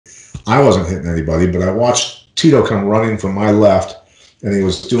I wasn't hitting anybody, but I watched Tito come running from my left, and he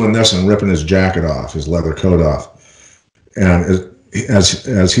was doing this and ripping his jacket off, his leather coat off. And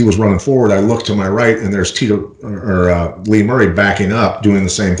as he was running forward, I looked to my right, and there's Lee Murray backing up, doing the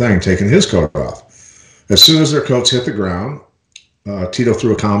same thing, taking his coat off. As soon as their coats hit the ground, Tito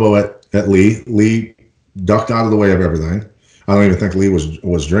threw a combo at Lee. Lee ducked out of the way of everything. I don't even think Lee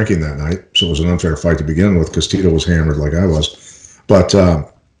was drinking that night, so it was an unfair fight to begin with because Tito was hammered like I was. But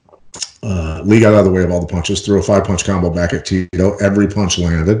Lee got out of the way of all the punches, threw a 5-punch combo back at Tito. Every punch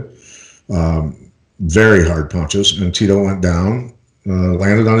landed. Very hard punches, and Tito went down,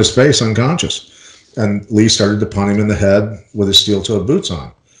 landed on his face unconscious. And Lee started to punt him in the head with his steel-toed boots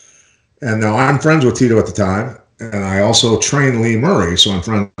on. And now I'm friends with Tito at the time, and I also train Lee Murray, so I'm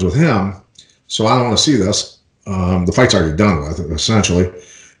friends with him. So I don't want to see this. The fight's already done with, essentially.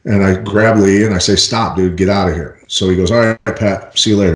 And I grab Lee and I say, "Stop, dude, get out of here." So he goes, "All right, Pat, see you later."